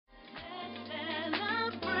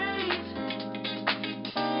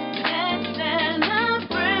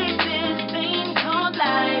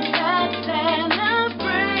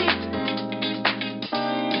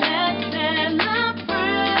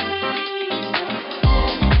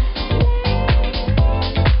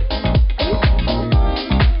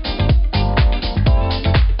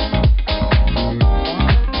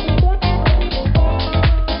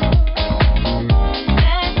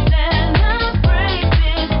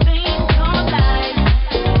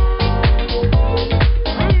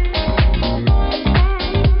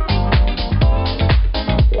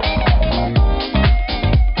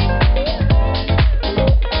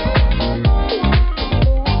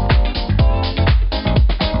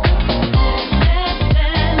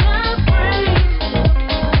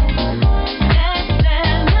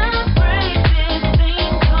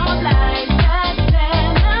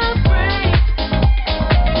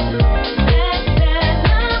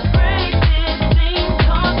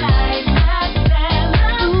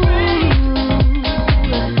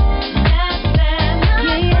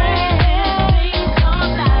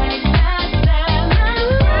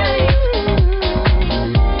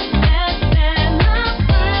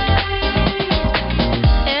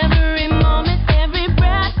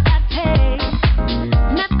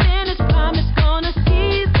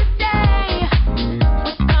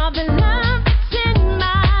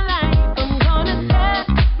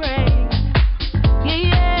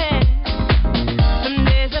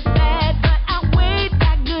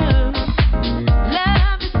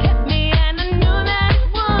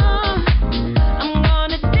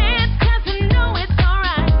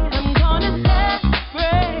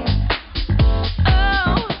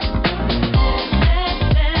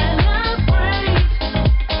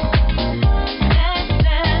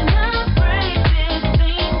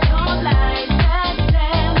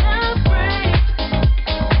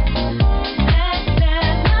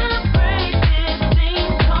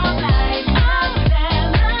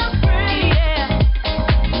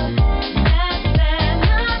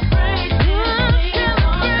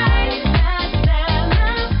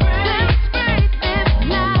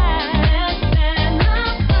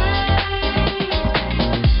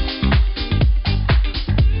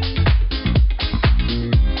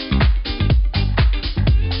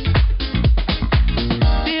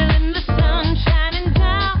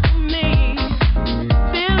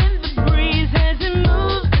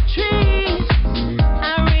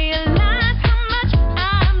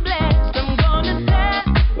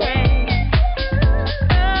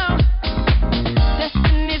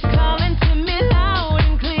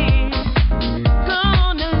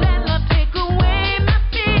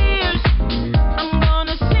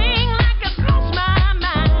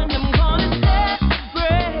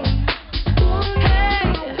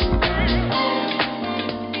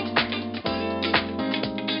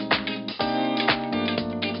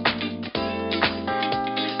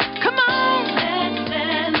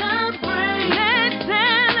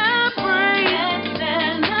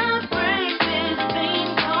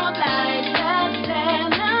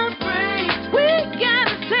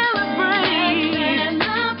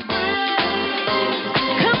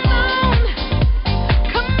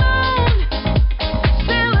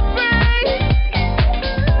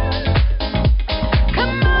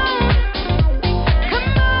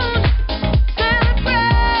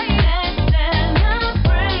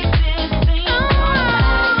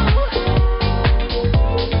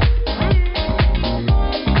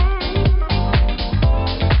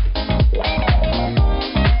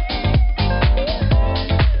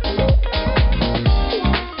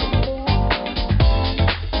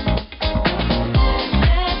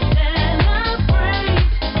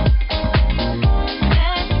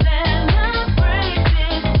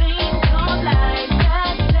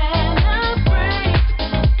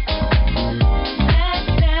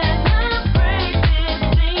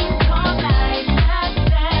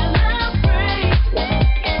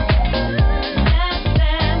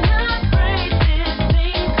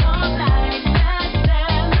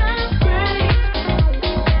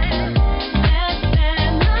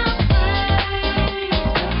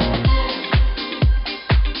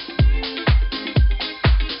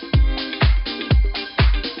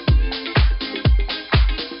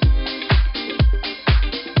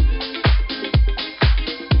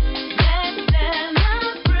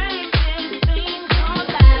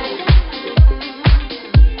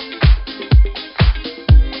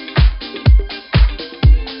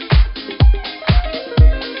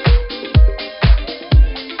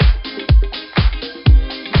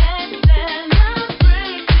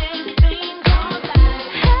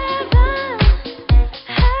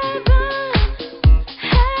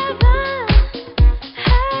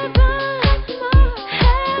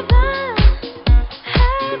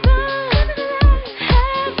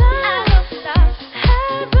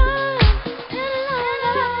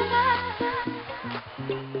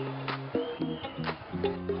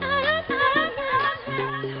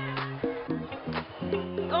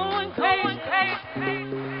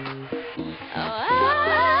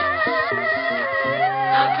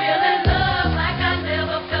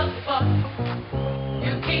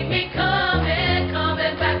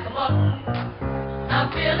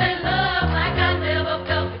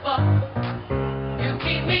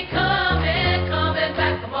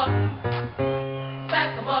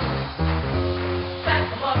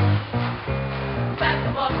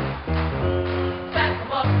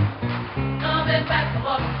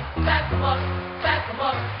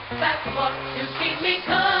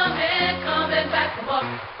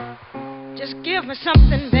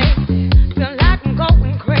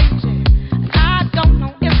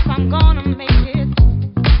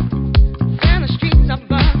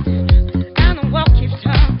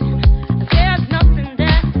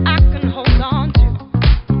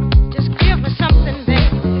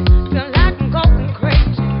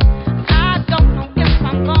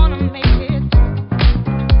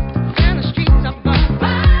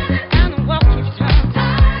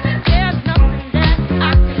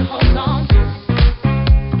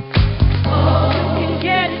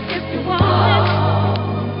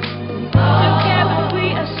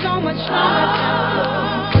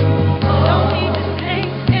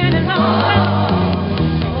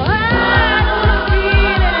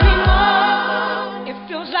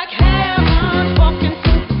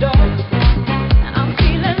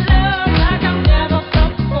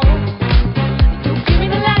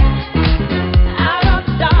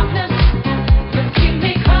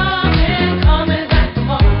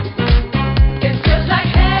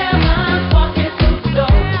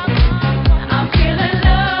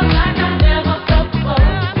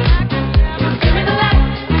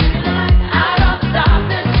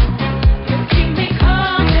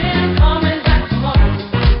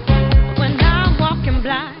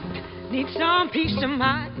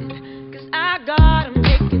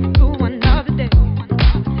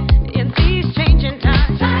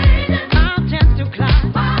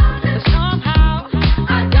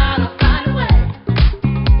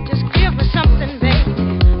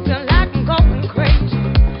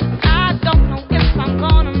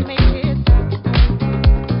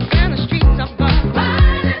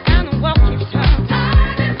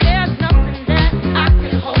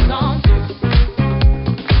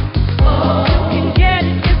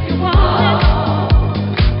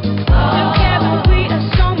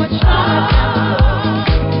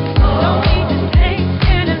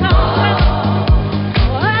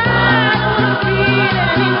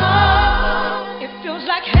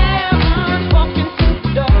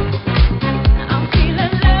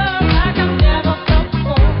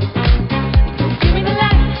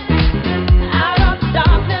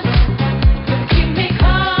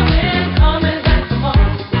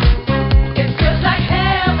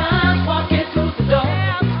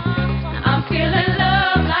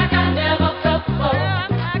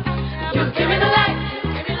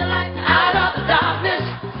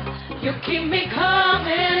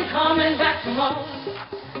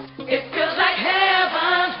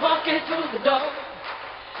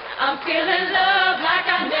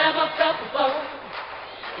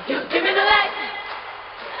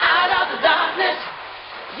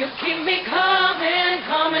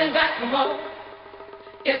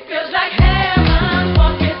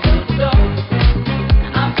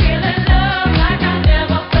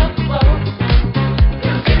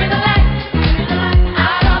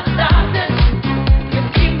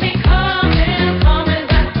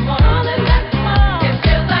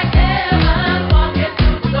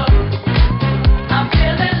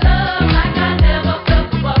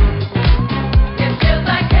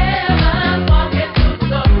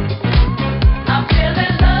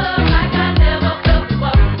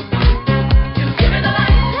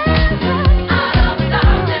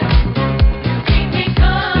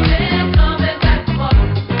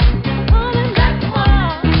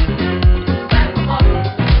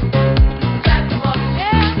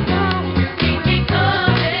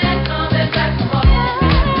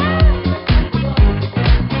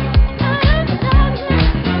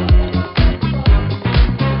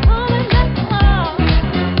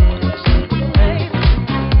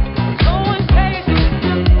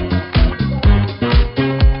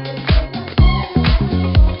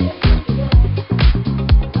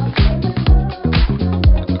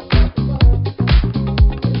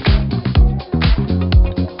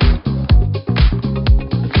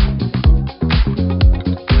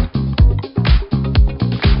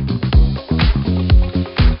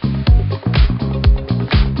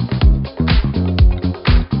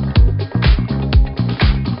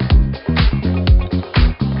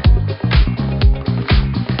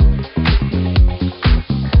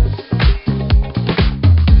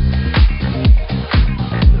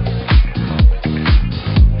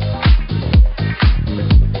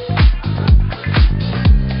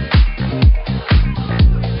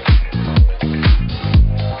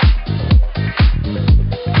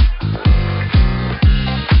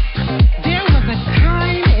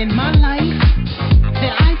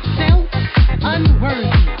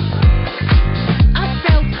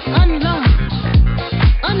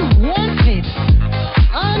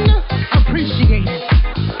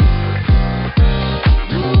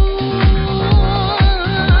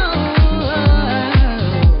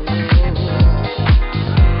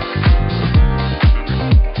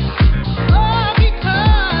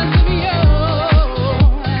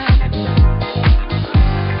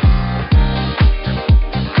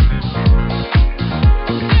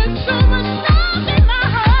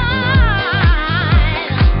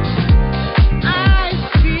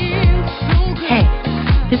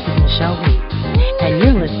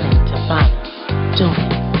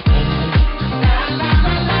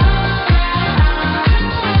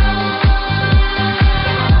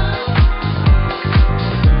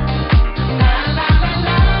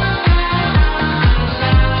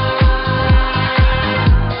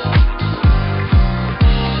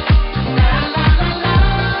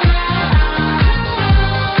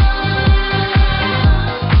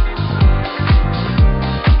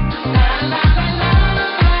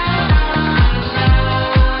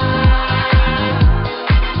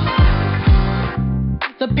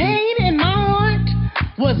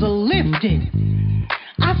lifted.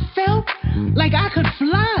 I felt like I could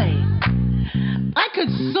fly. I could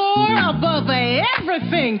soar above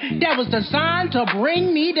everything that was designed to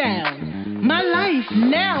bring me down. My life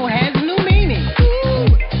now has new meaning.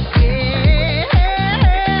 Ooh, yeah.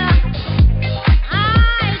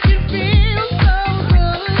 I can feel so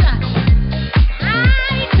good.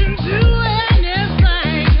 I can do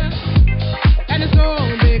anything. And it's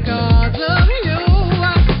all because of you.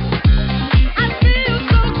 I feel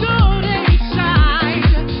so good inside.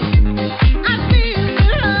 I feel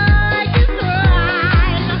like it's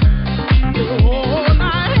right. You're all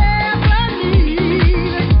I ever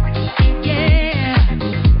need. Yeah.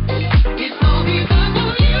 It's all because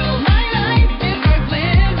of you. My life is worth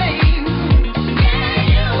living. Yeah,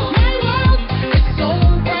 you. My world is so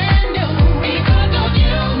brand new. Because of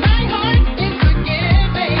you. My heart is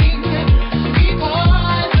forgiving.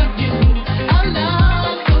 Because of you. A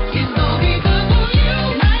love book. It's all because of you.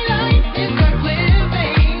 My life is worth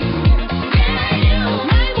living. Yeah, you.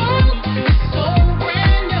 My world is so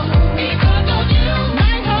brand new. Because of you.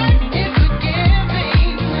 My heart is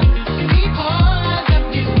forgiving. Because of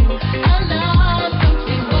you. A love book.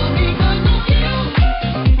 It's all because of you.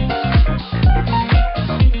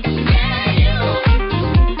 Yeah, you.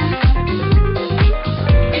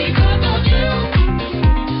 Because of you.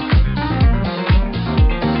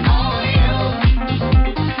 Oh, you.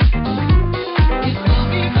 It's all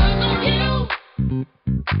because of you.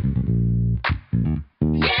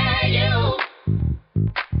 Yeah, you.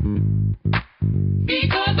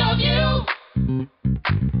 Because of you.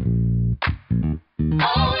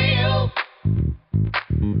 Oh, you.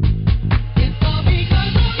 It's all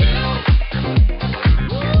because of you.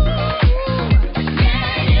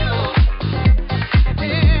 Yeah, you.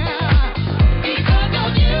 Yeah. Because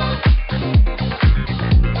of you.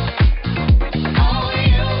 Oh,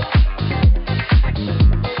 you.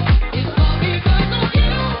 It's all because of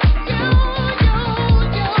you.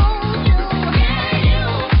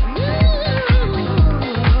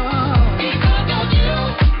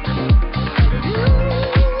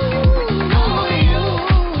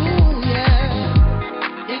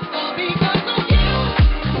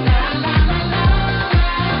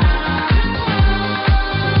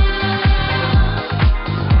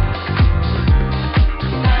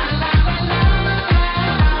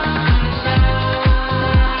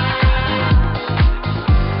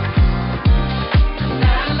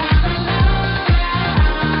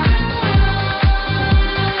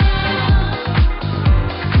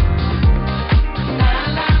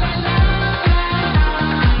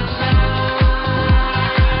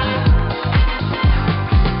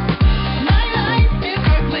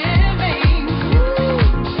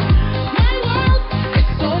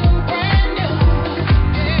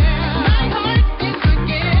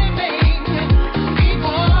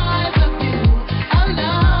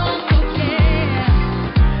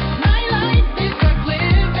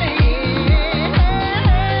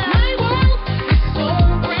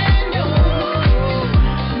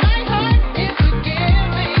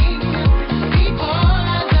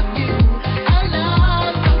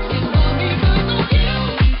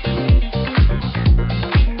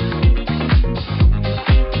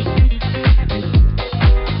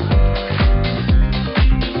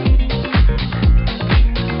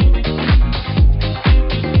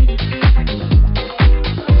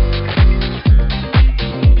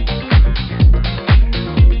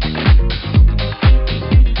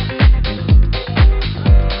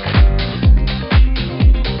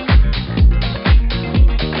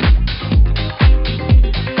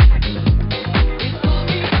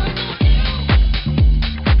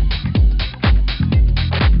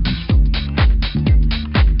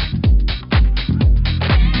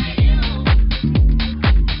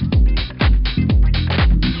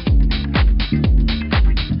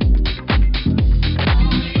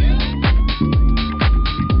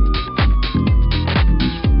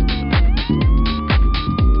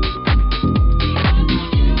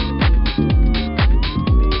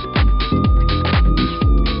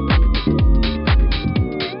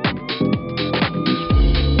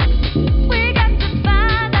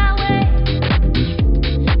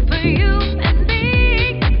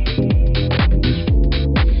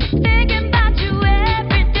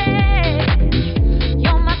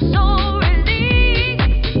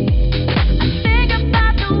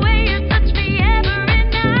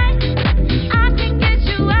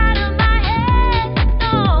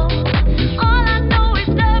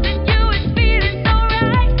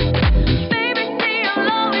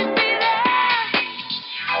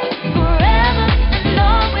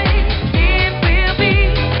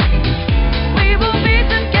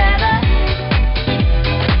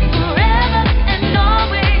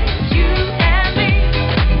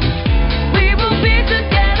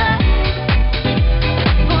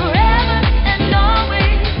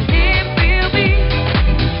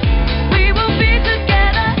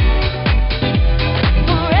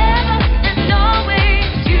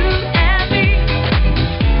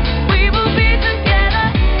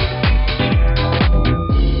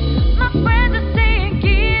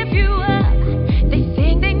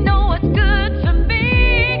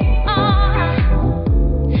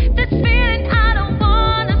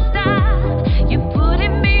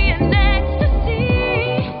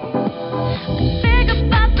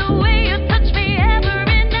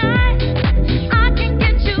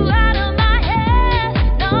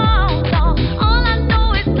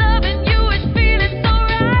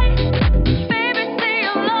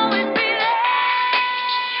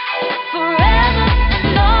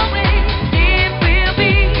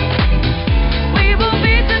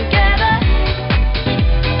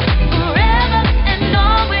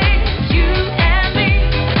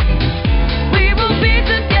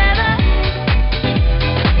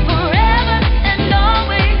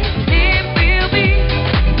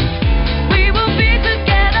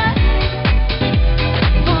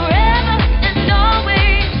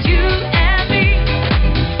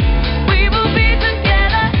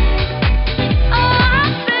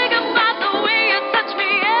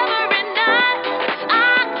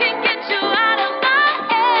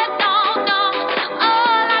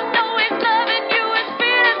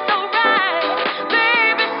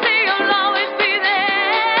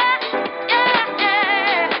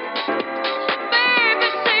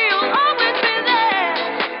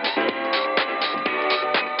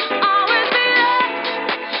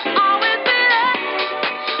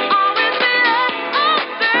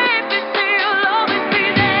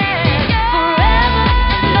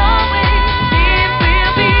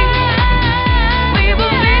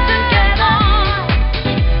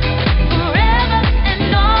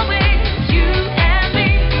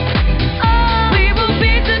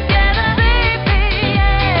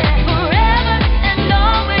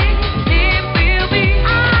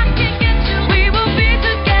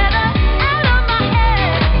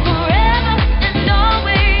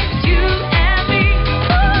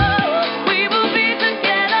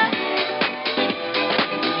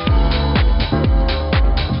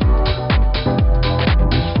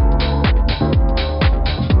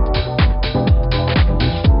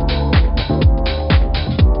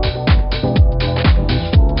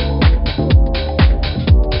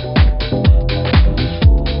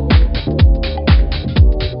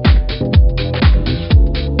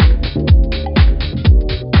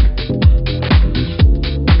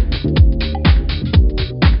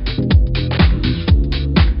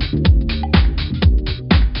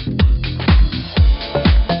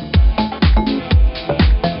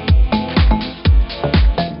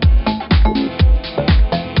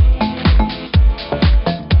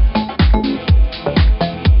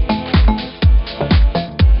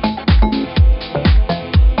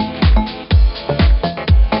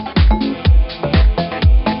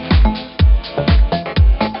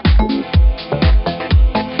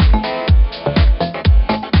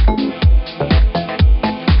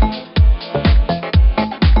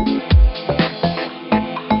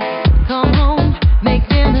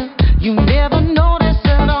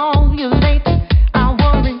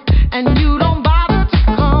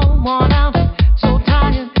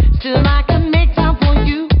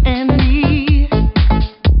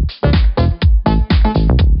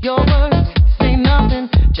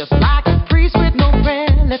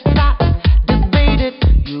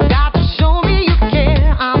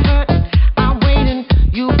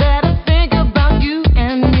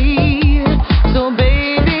 So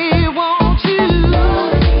baby, won't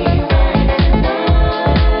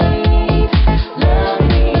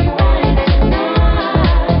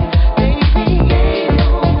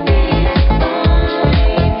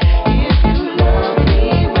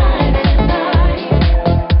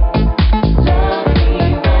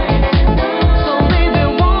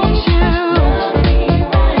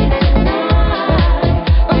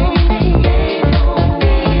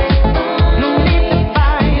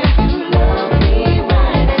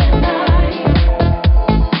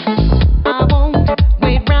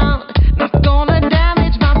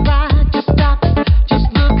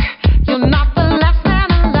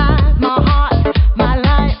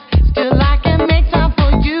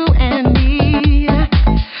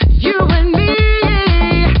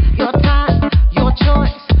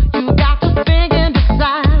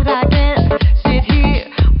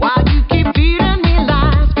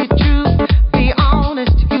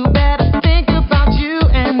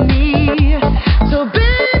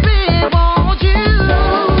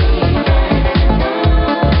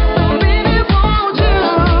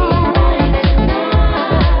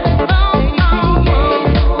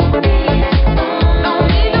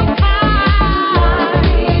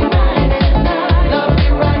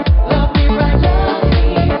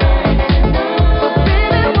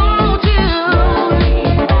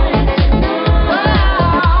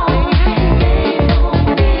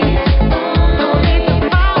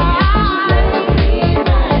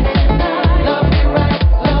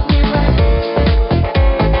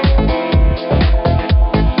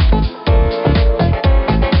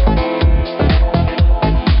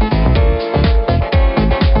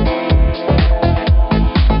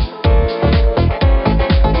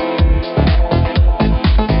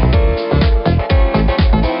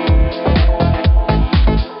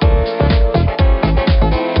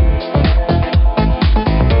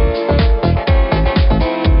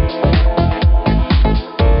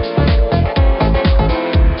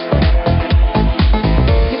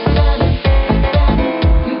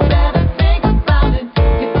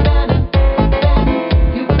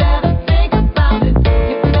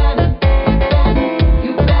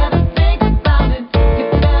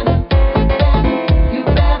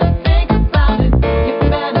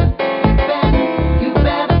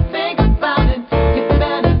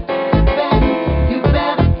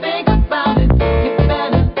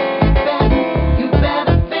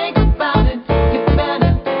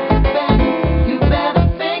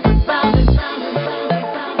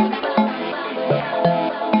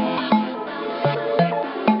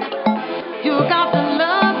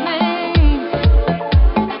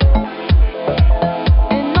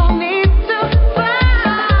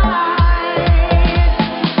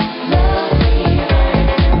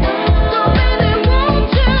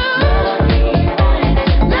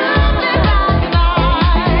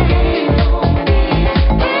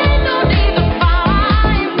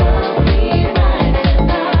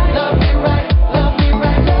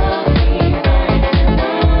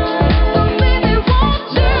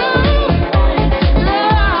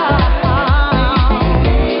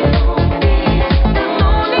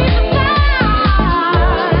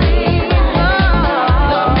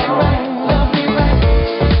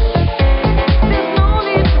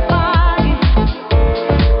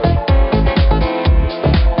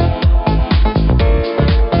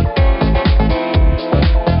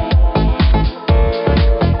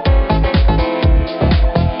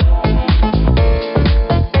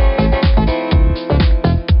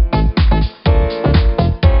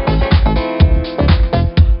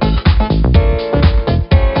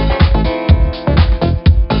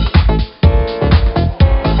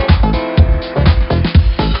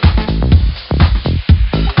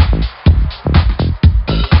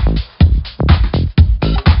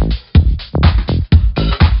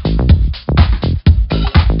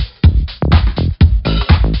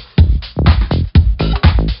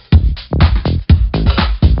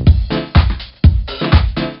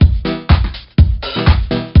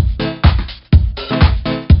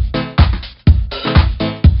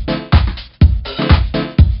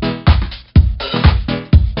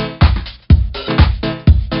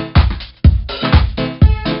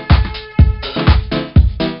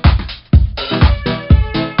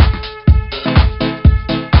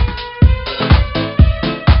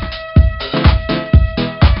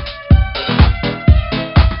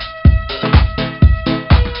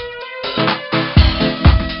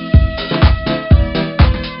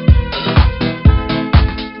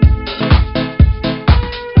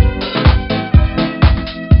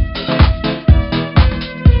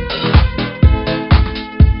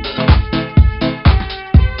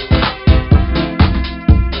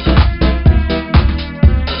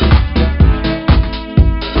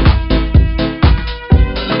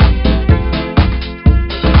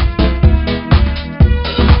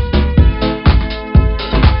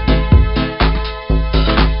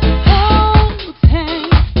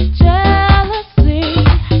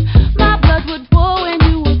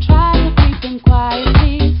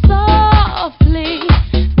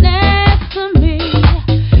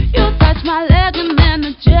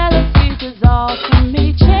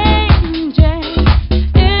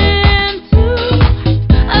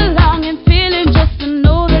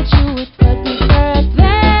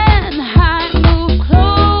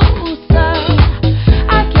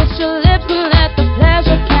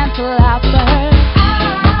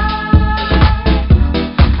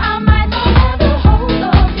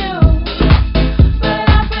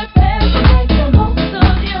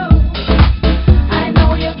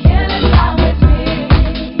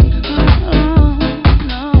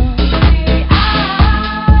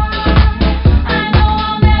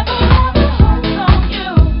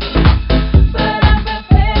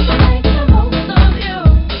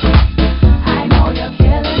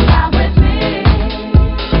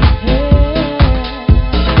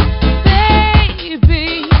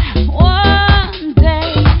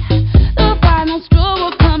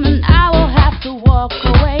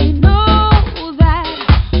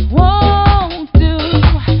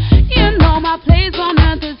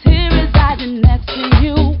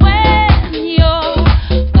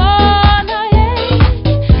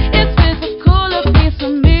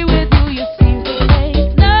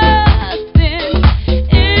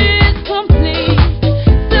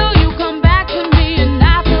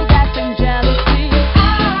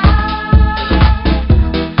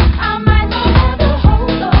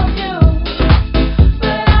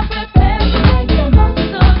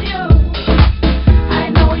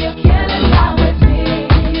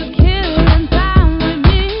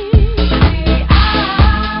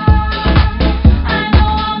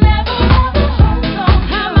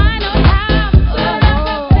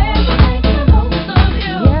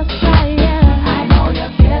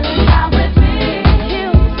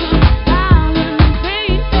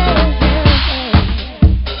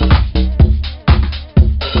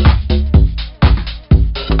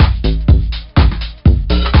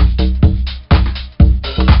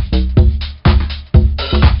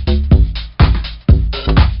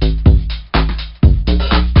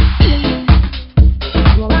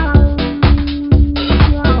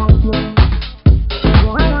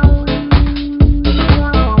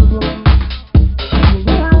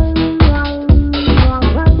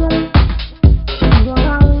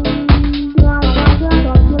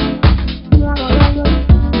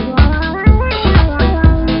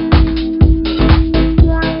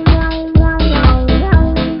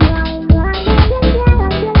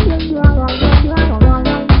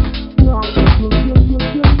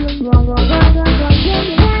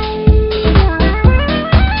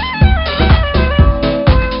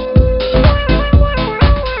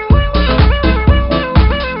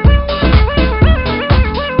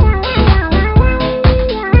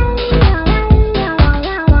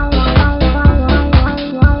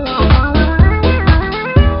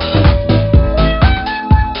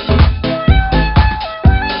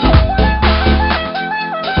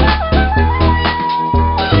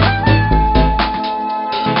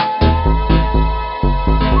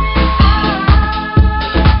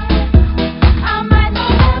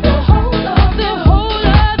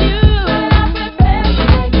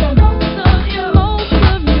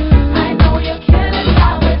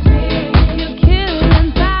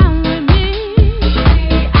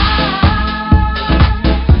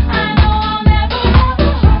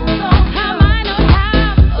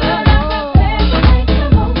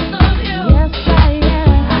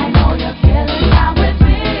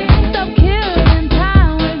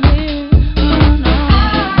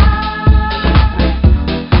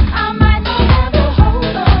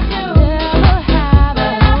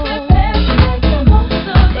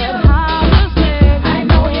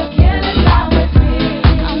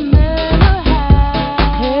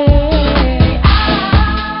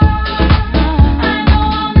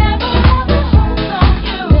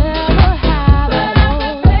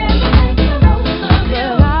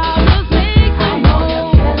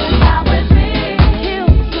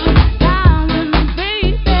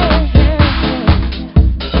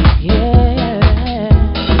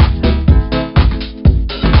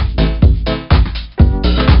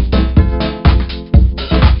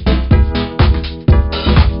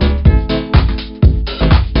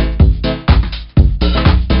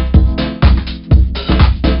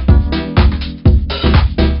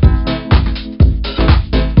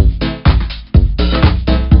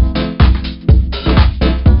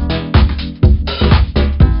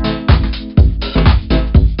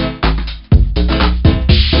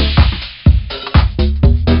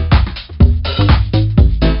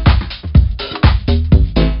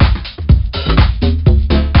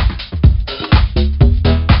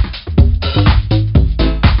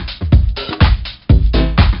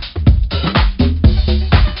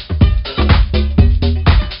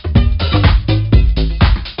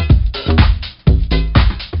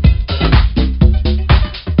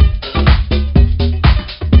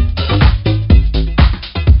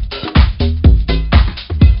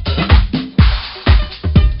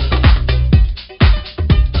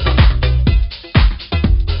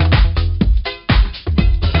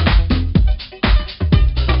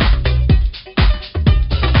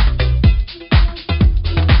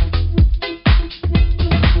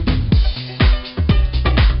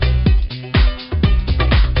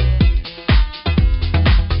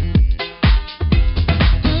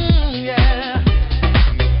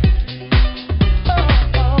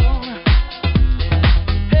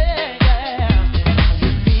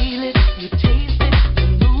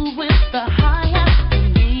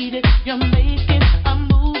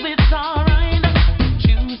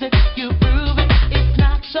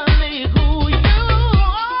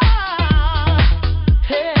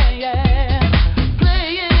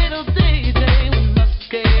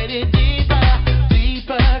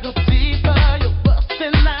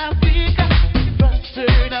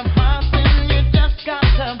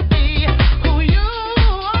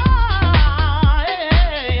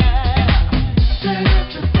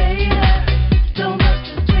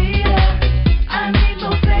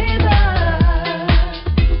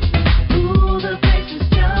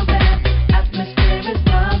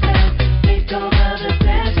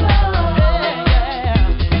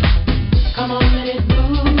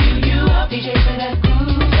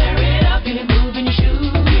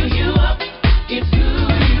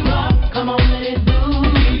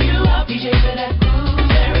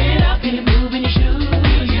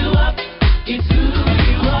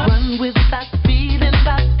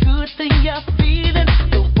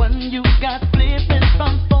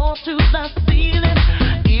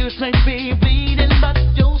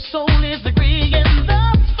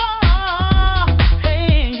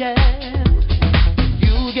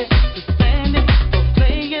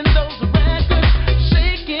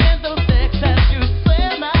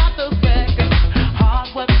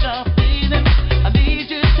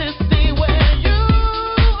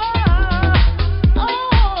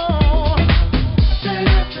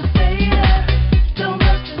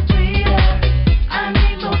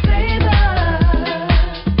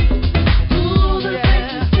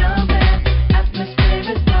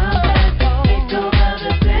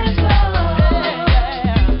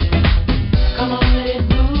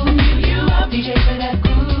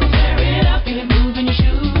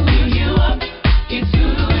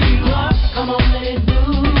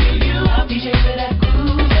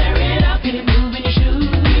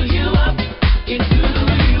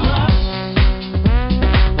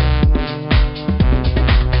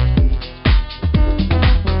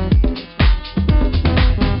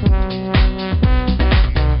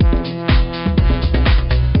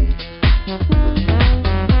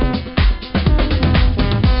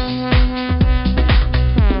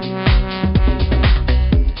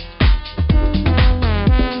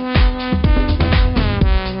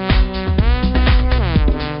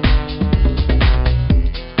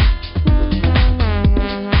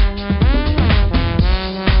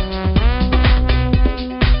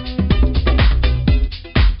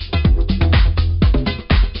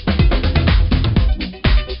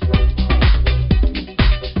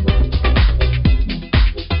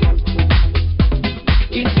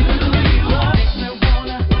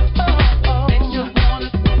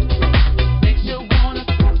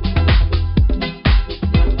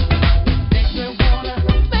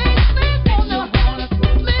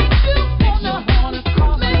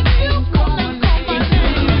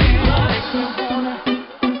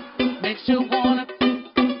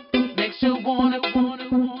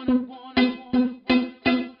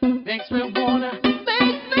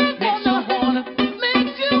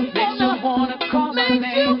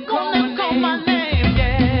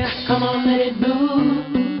Come on, let it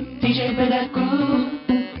move. DJ, play that groove.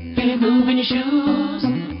 Feel it move in your shoes.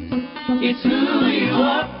 It's who you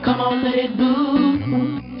are. Come on, let it move.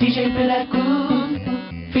 DJ, play that groove.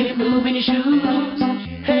 Feel it move in your shoes.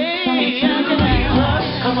 Hey, I can who you are.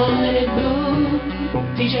 Come on, let it move.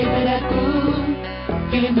 DJ, play that groove.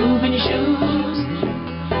 Feel it move in your shoes.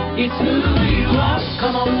 It's who you are.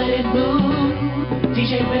 Come on, let it move.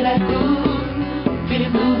 DJ, play that groove. Feel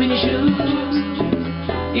it move in your shoes.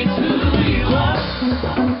 It's who you are.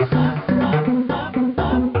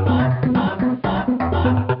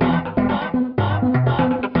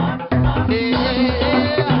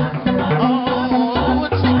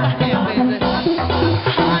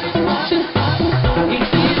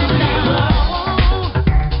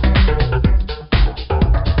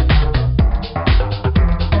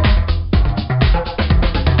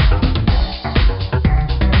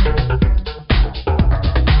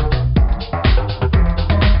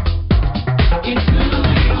 It's who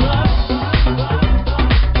you are.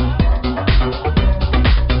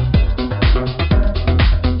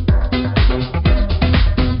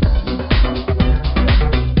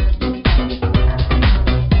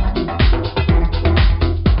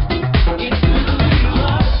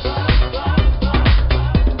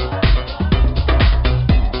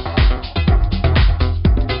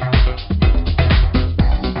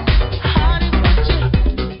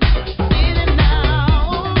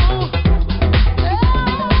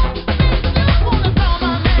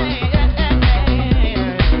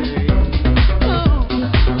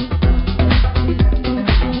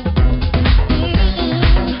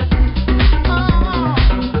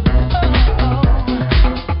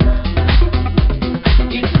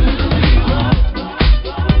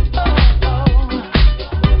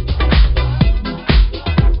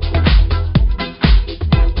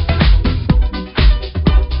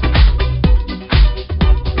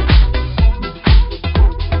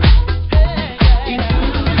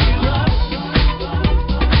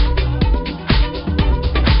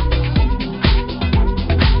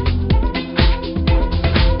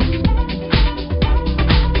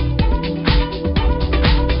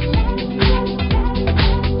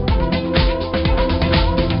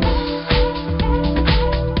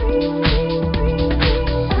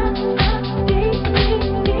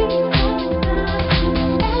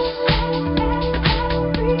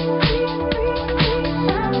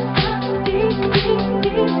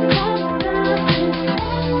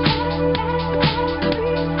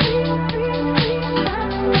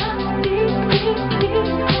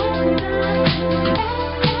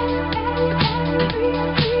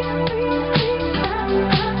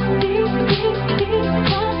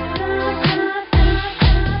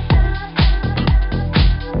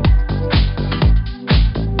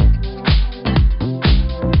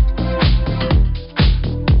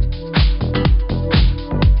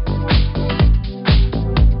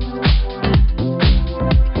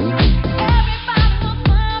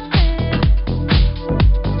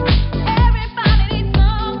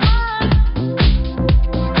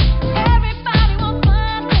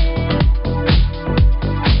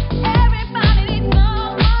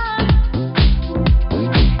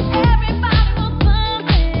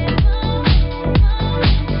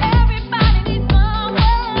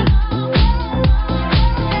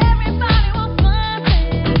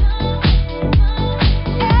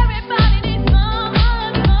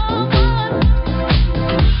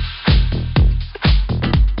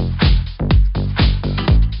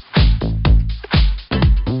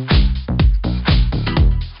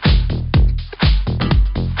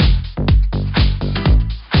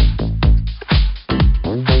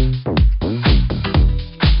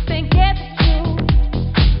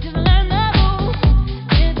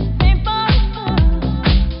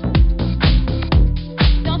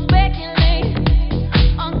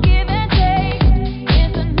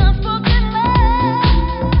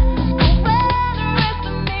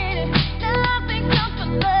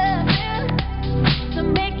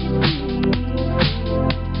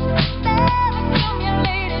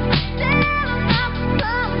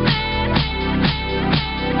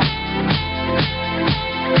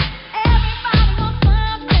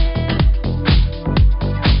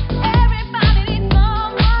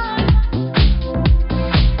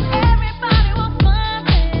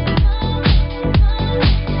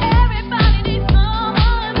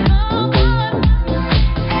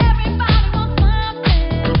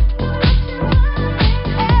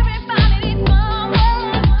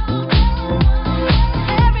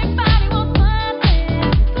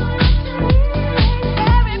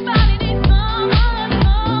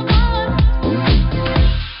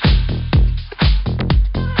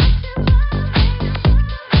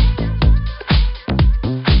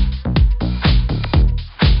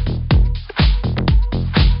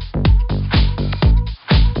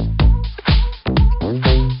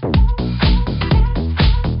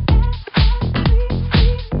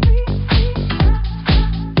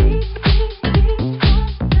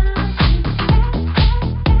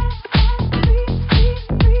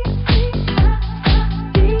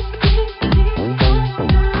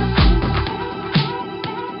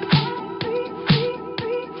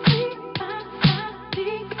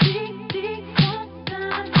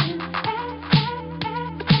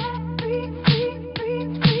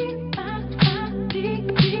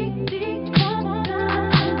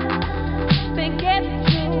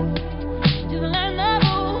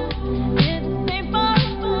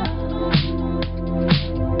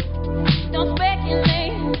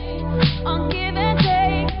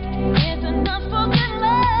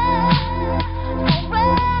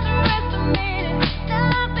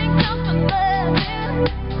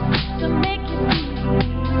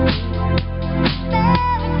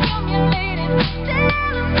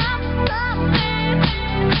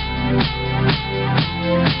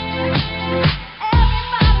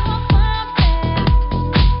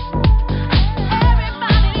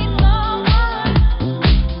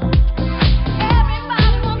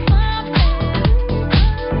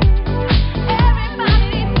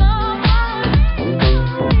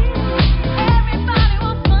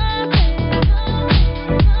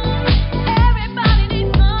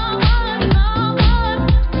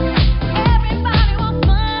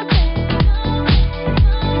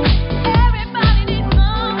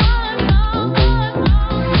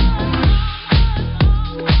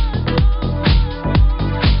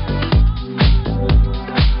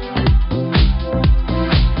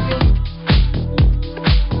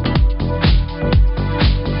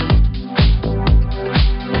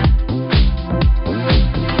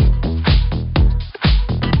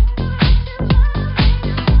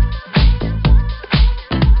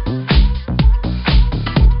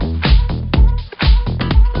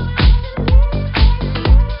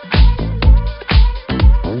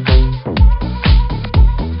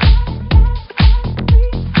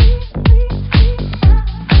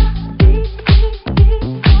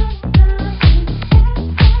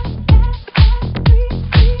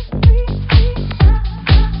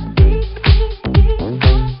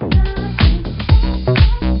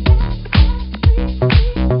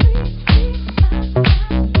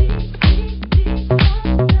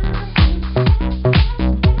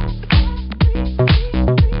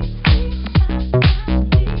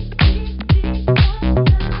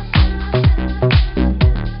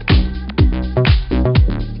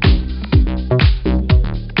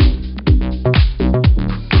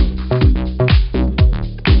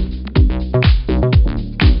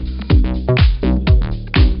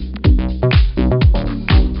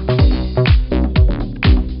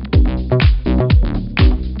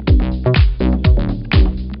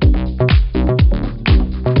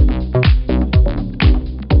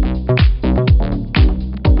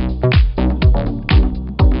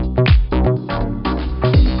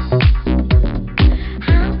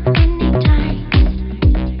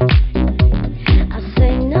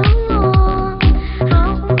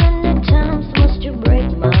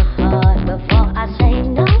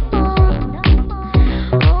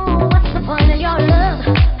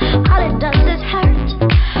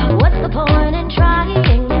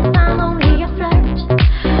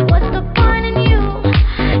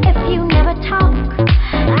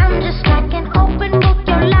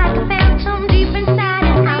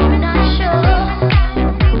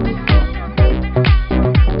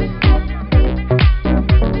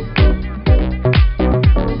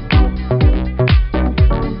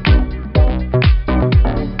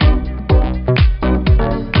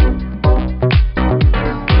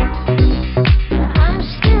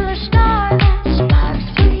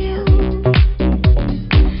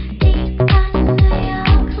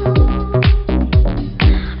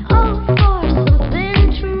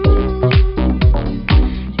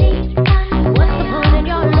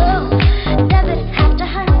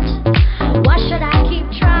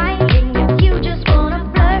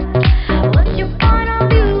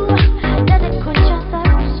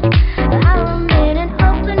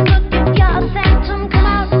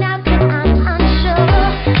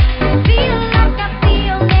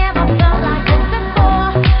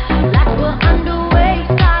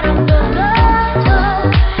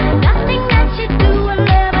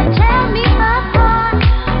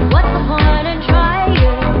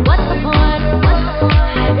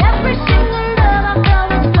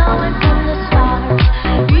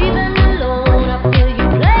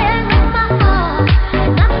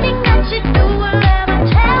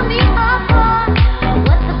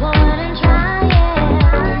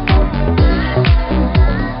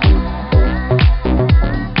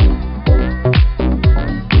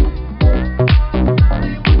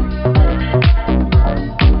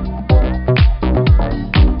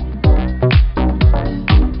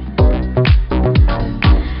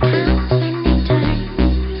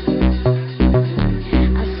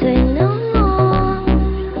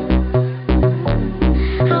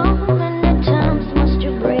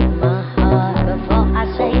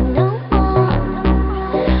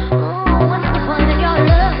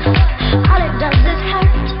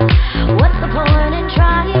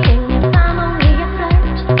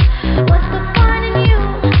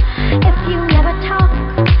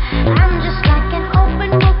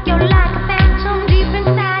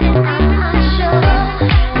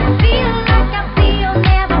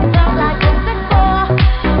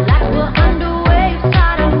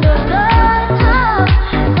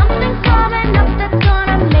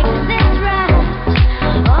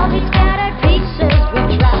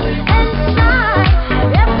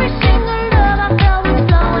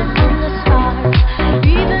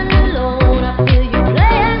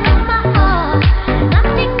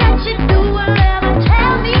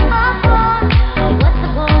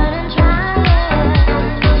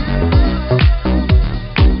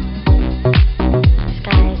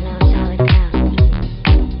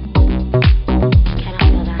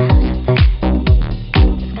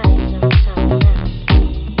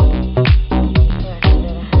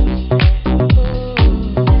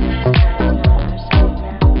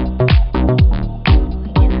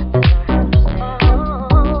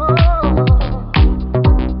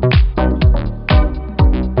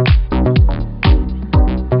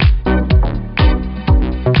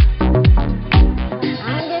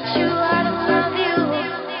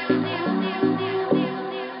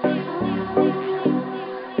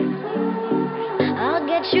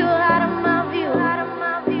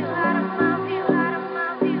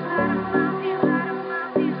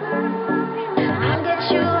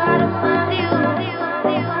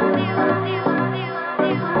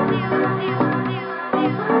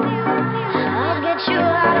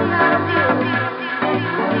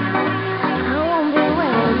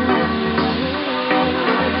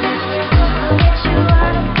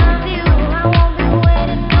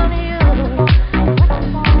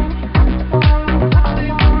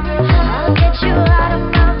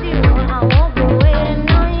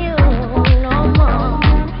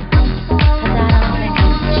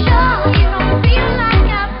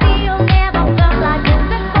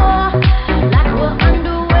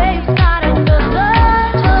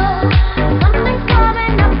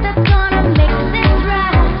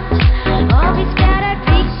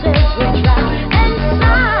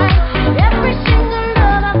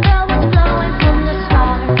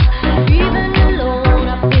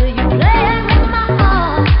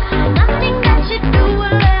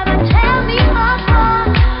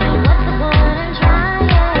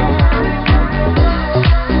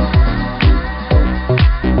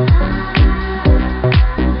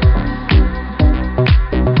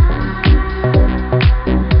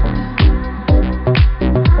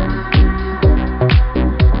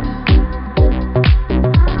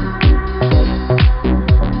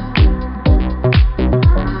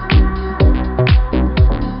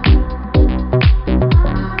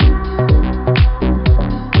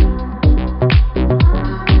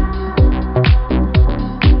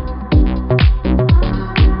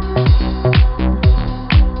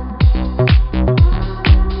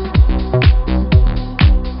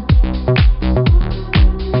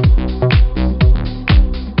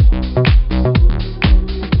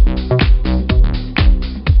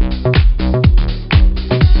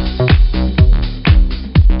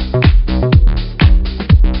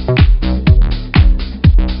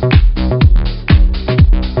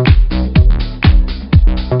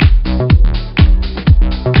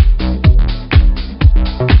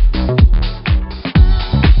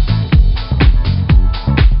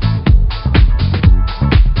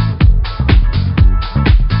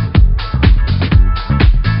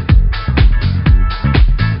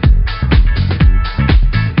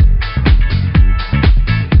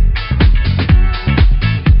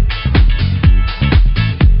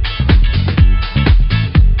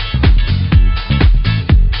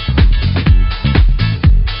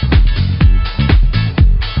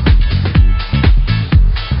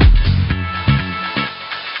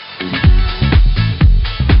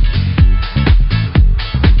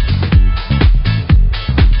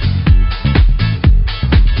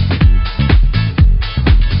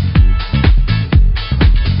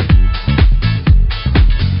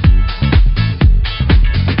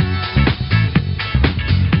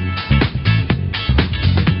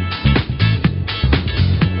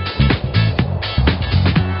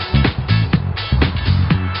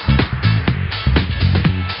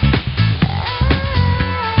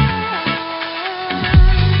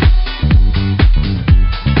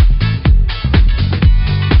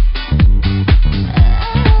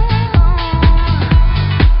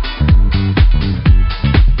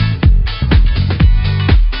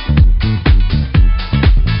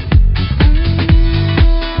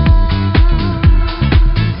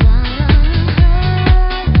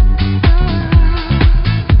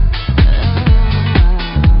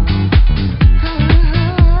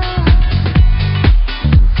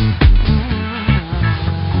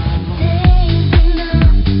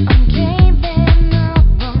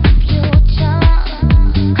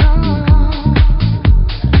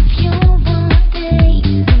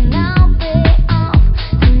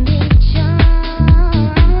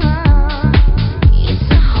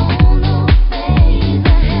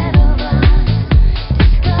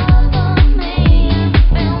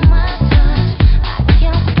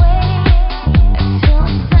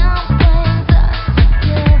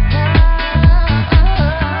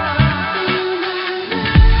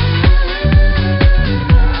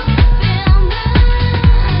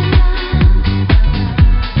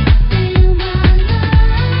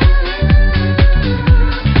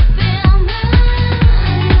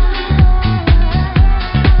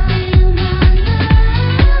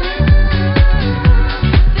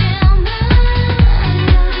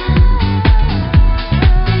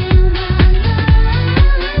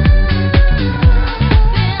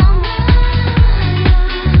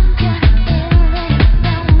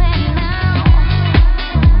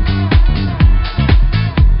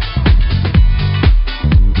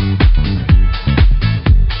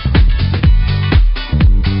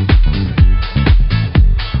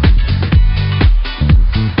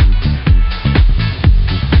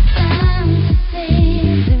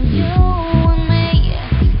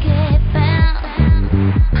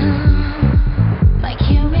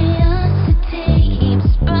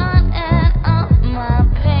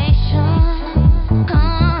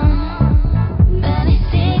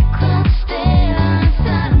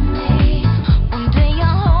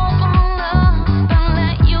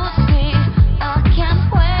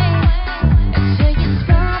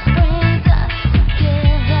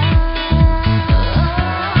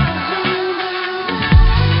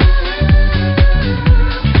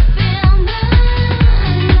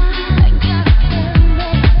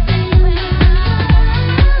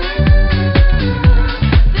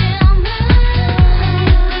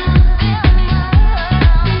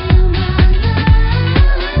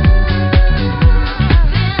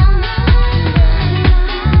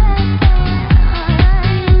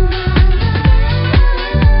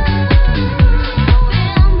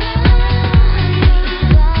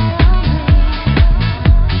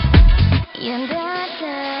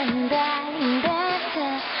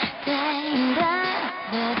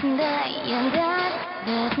 Come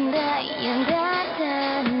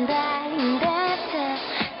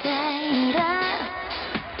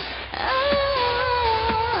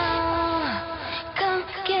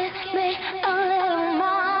give me a little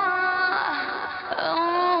more.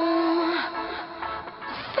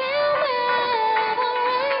 Feel me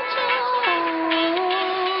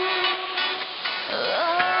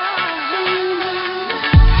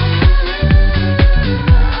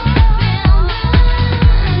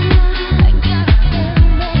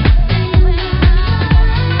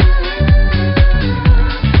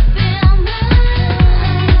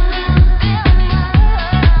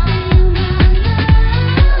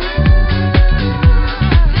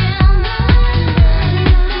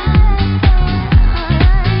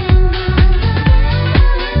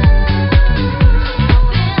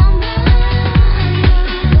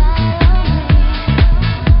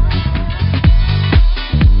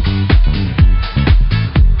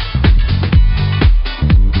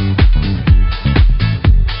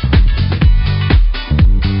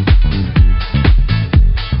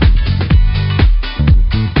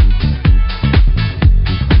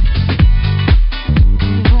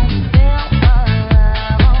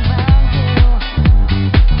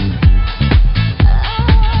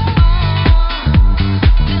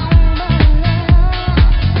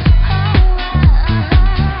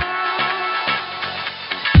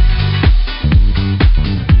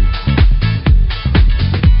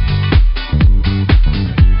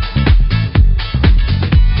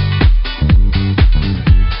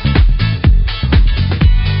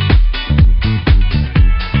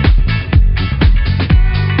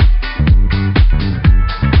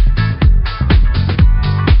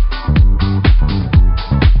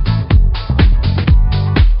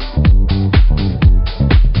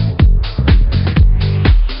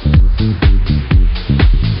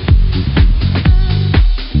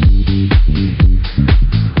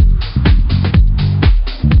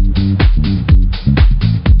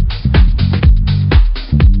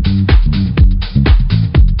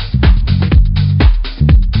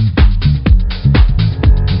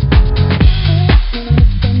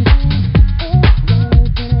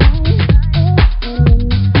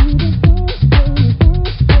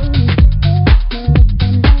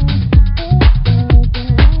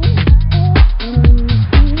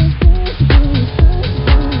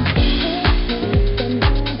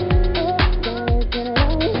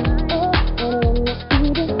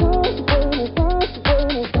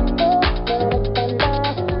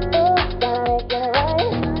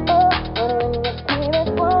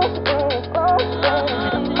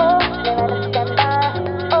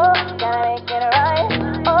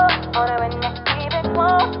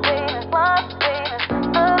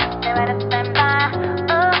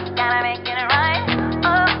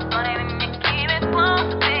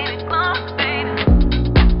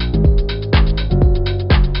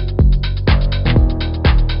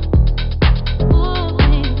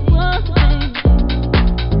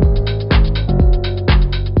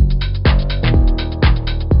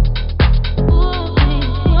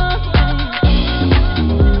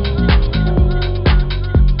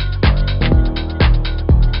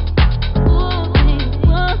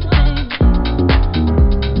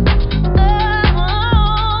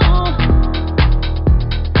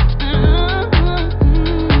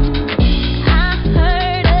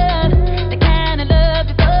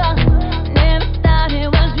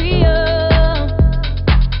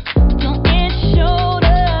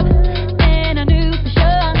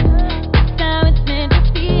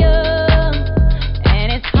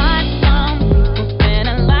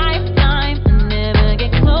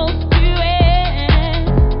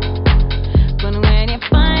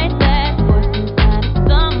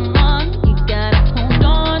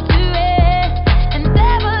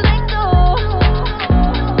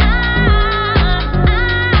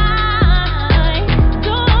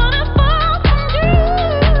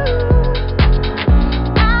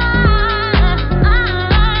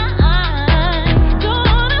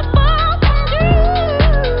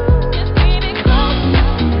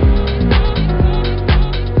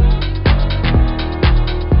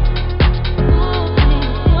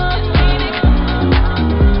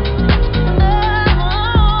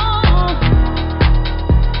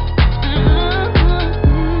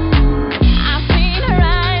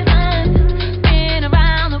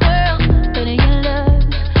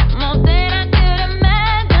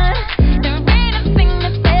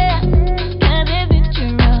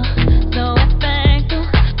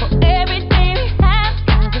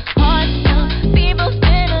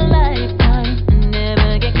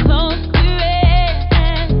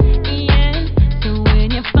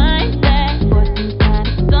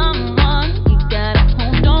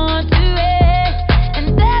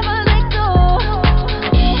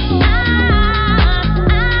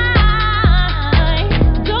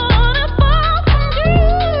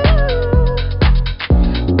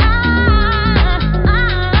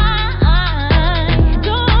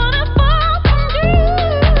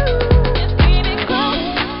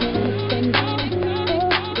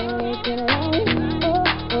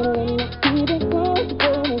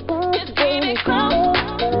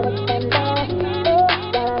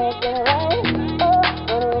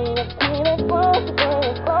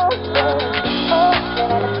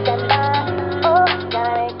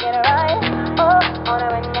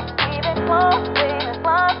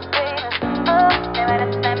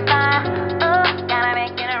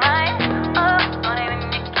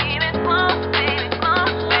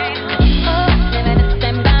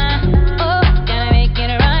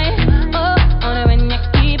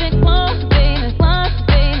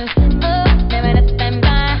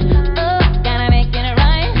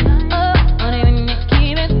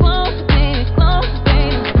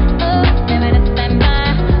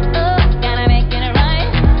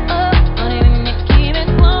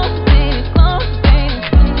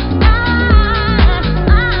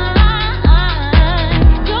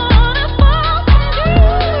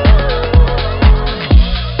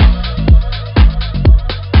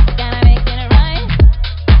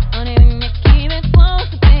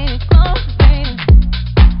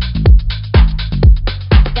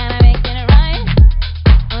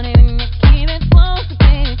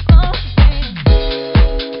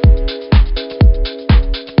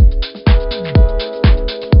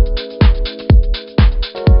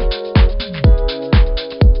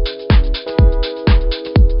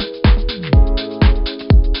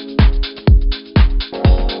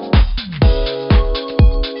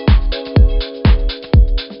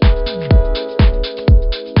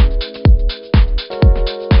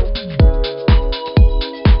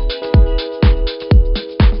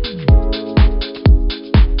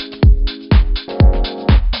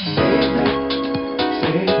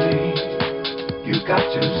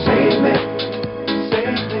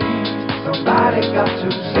Somebody got to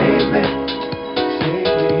save me, save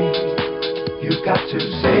me. You got to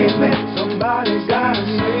save me. Somebody got to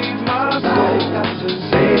save my soul. Somebody got to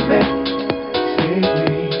save me, save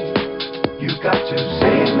me. You got to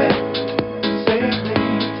save me, save me.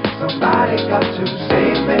 Somebody got to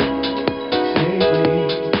save me, save me.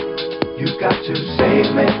 You got to save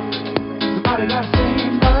me. Somebody got to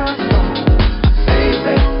save my soul. Save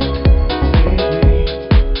me, save me.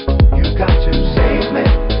 You got to save me,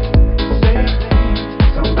 save me.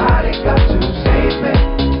 Somebody got to save me,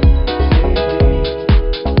 save me.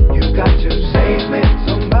 You got to save me.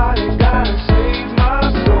 Somebody got to save my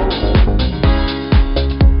soul.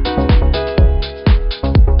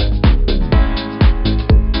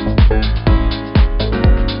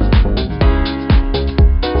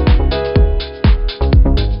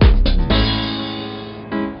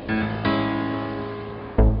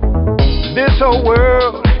 This whole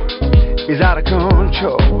world is out of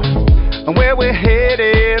control, and where we're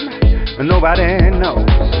headed, nobody knows.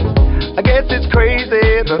 I guess it's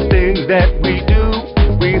crazy the things that we do.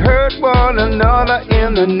 We hurt one another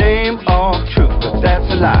in the name of truth, but that's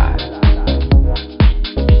a lie.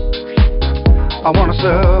 I wanna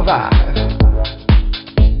survive.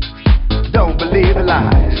 Don't believe the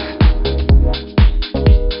lies.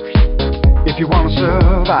 If you wanna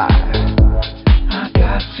survive, I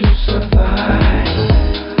got to survive.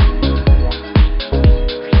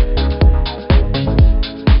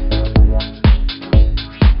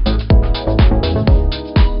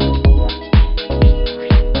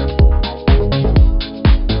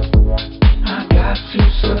 I got to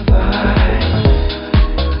survive.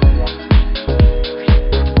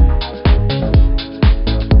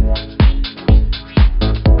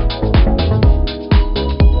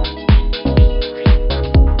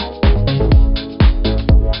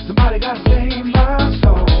 Somebody got to save my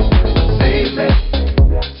soul. Save me,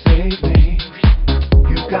 save me.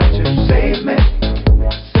 You got to save me,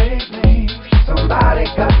 save me. Somebody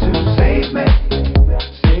got to save me,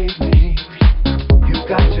 save me. You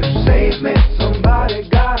got to save me. Somebody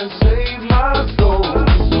got to save my soul.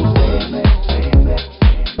 Save me, save me,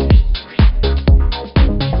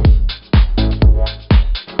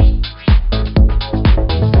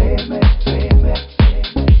 save me, save me, save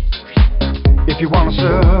me. If you wanna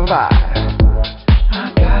survive,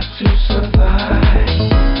 I got to survive.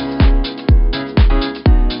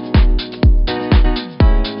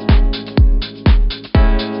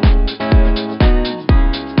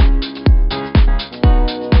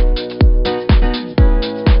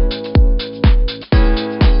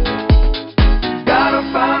 Gotta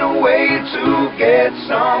find a way to get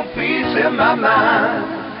some peace in my mind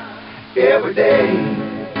every day.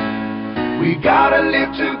 We gotta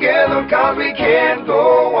live together, 'cause we can't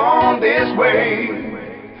go on this way.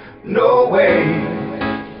 No way.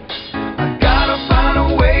 I gotta find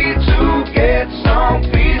a way to get some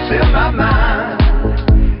peace in my mind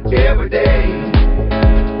every day.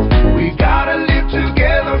 We gotta live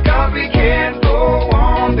together, 'cause we can't go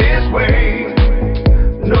on this way.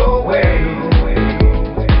 No way.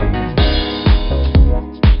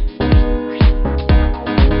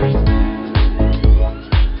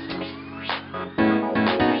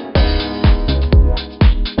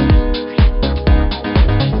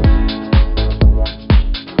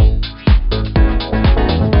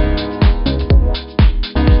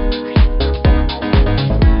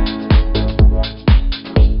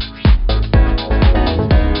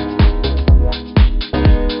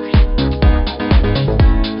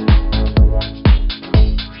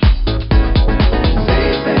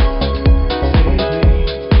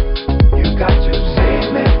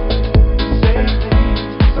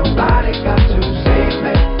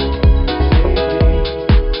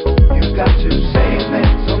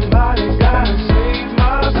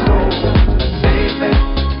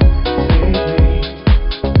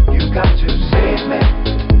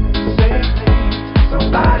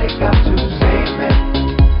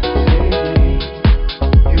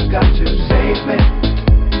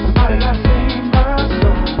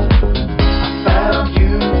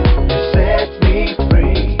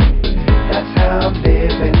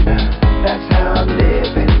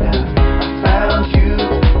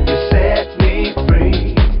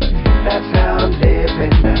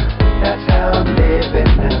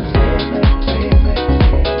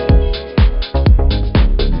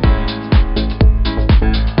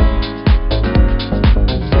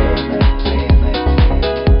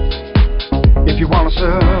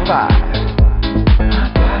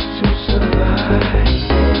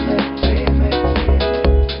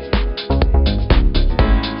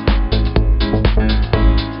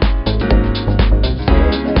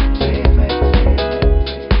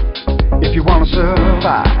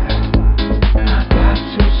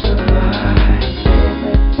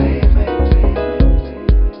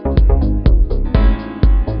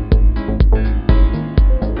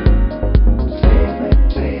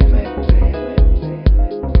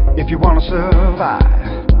 you wanna survive,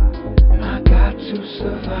 I got to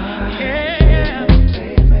survive. Yeah.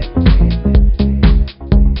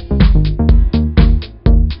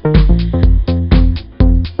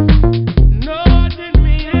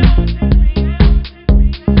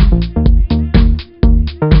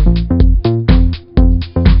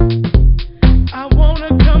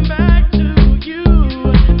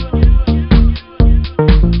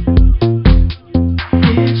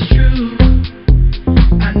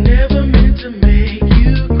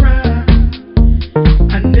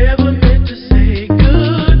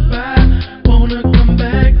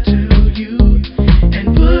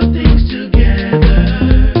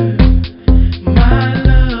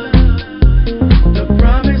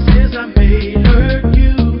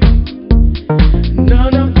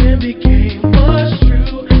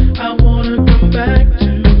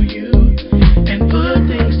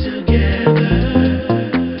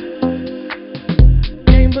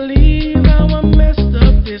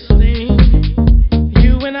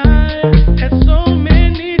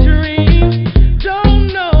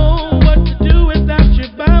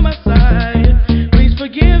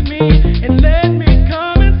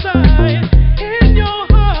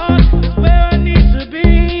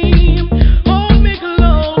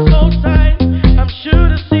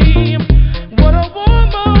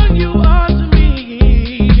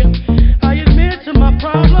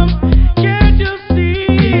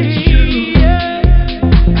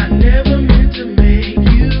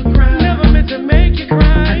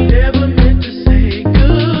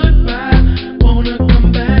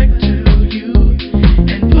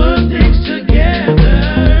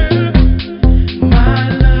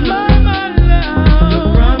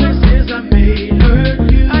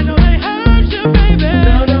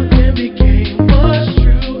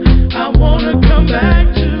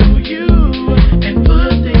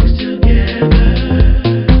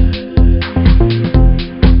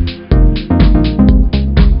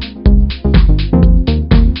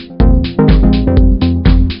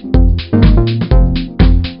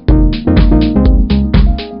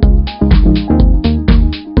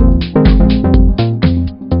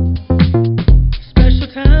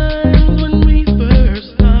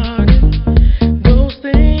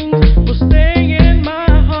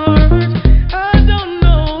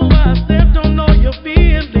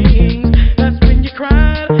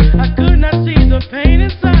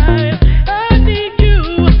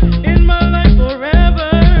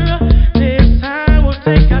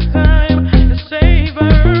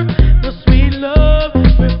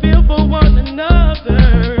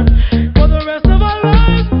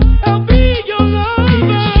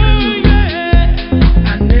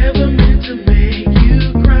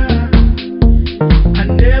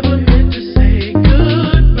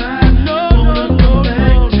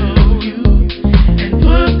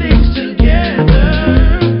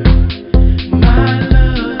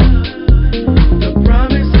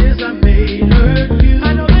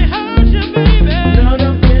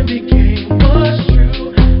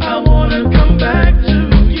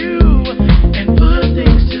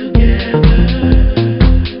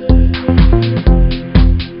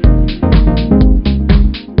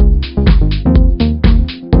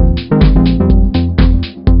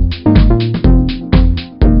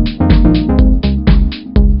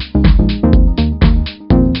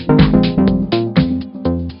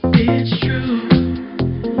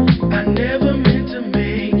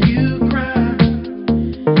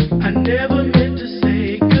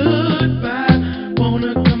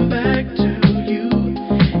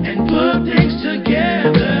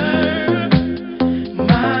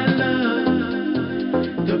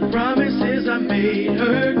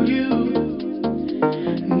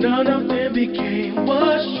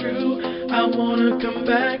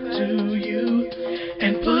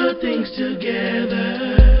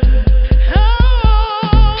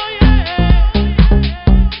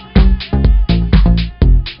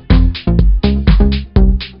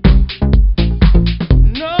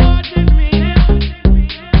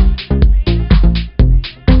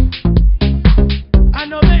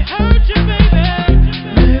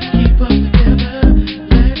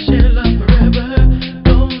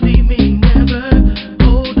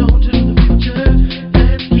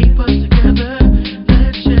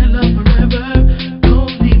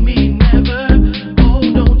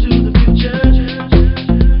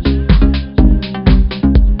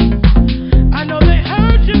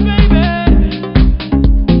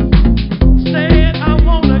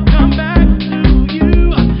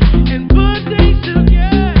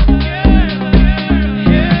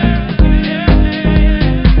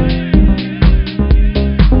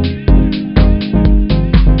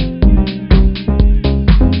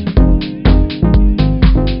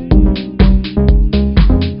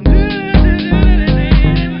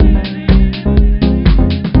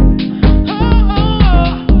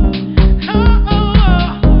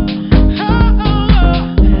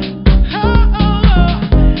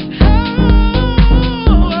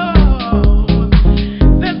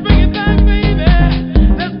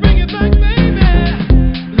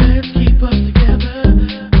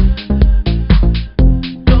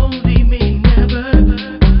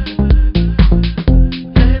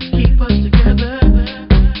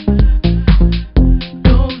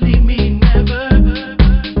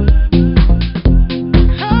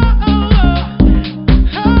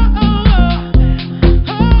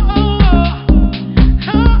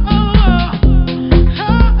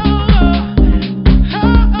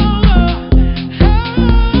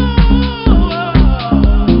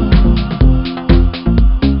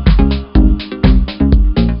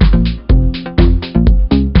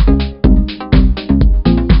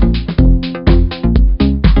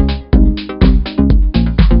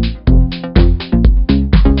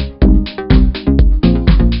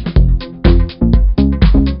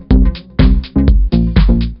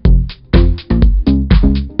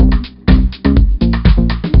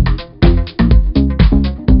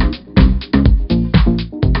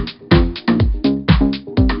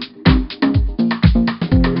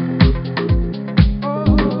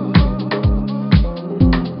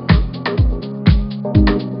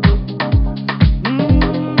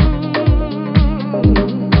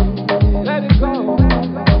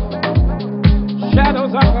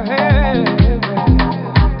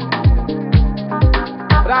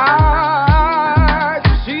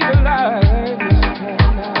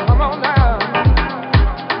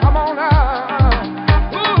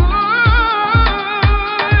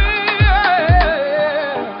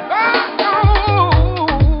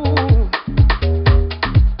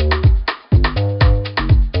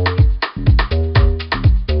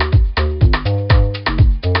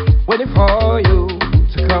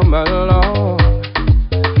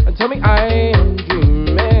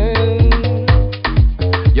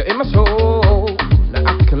 in my soul. Now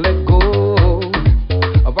I can let go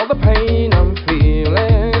of all the pain I'm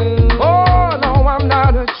feeling. Oh no, I'm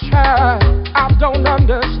not a child. I don't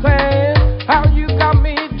understand how you got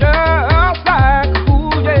me just like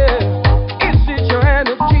ooh yeah. Is it your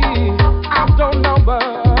energy? I don't know,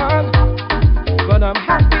 but I'm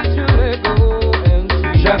happy to let go and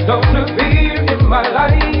see. Shadows appear in my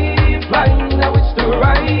lifeline. Now it's the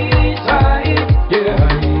right time, yeah.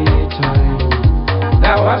 Right time.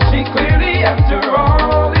 Now I see clearly after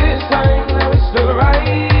all this time. Now it's the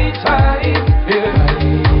right time, yeah.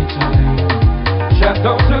 Right time.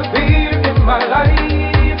 Shadows appear in my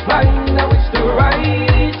lifeline. Now it's the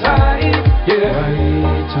right time, yeah.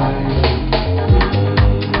 Right time.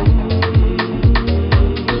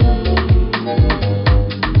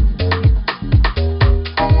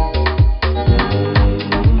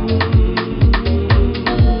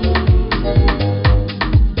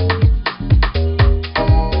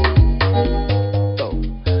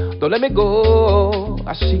 Don't let me go,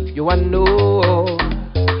 I see you, I know.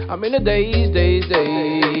 I'm in the days.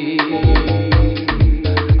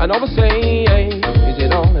 And all the same, is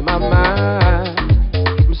it all in my mind?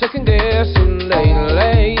 I'm second guessing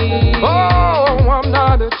lately. Oh, I'm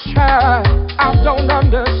not a child, I don't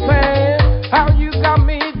understand how you got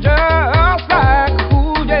me just like,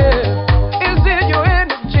 ooh yeah. Is it your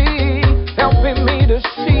energy helping me to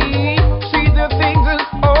see the things that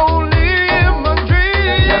only in my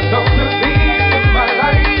dreams? Shadows appear in my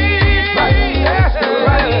life, like that's the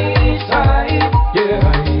right time, yeah.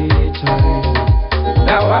 Right time.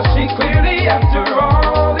 Now I see clearly after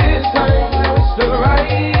all this time. Now it's the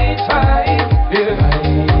right time, yeah.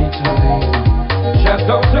 Right time.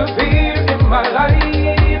 Shadows appear in my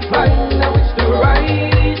life, like now it's the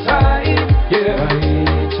right time, yeah.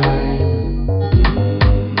 Right time.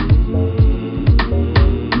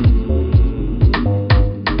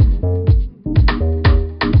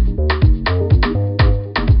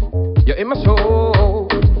 You're in my soul,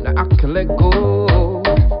 now I can let go.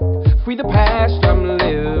 Free the past I'm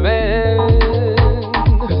living.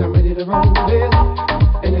 Cause I'm ready to run with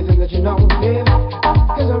anything that you know give.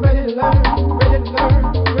 Cause I'm ready to learn, ready to learn,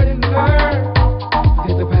 ready to learn.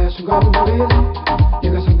 Hit the past and go with it. You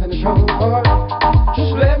got something to show for it.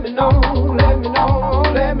 Just let me know, let me know,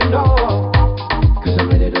 let me know. Cause I'm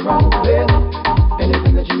ready to run with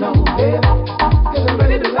anything that you know give. Cause I'm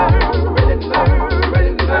ready to learn, ready to learn,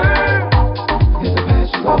 ready to learn. Hit the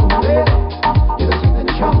past and go with it. You got something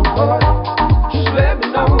to show for it. Just let me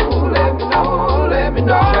know, let me know, let me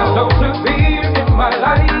know. Shadows appear in my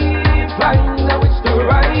lifeline. Now it's the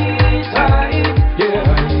right time, yeah.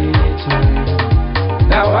 Right time.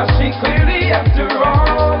 Now I see clearly after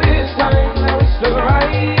all this time. Now it's the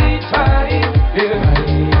right time, yeah.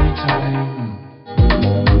 Right time.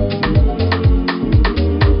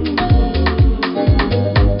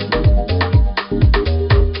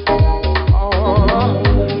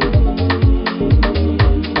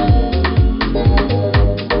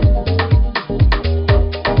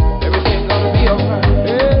 Everything gonna be alright.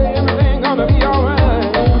 Hey, everything gonna be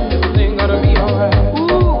alright. Everything gonna be alright.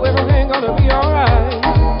 Ooh, everything gonna be alright.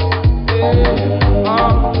 Yeah,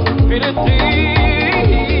 feel it deep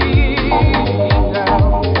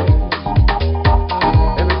down.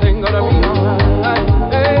 Everything gonna be alright.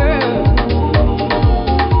 Yeah.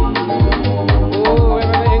 Oh,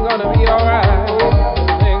 everything gonna be alright.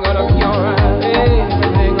 Everything gonna be alright. Hey,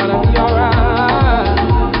 everything gonna be alright.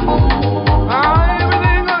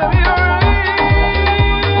 Everything gonna be alright.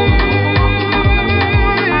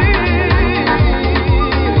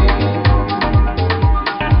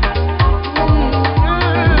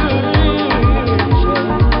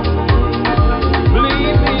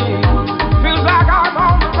 Believe me, feels like I'm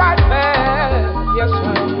on the right path. Yes,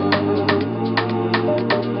 sir.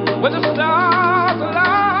 When the stars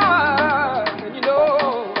align.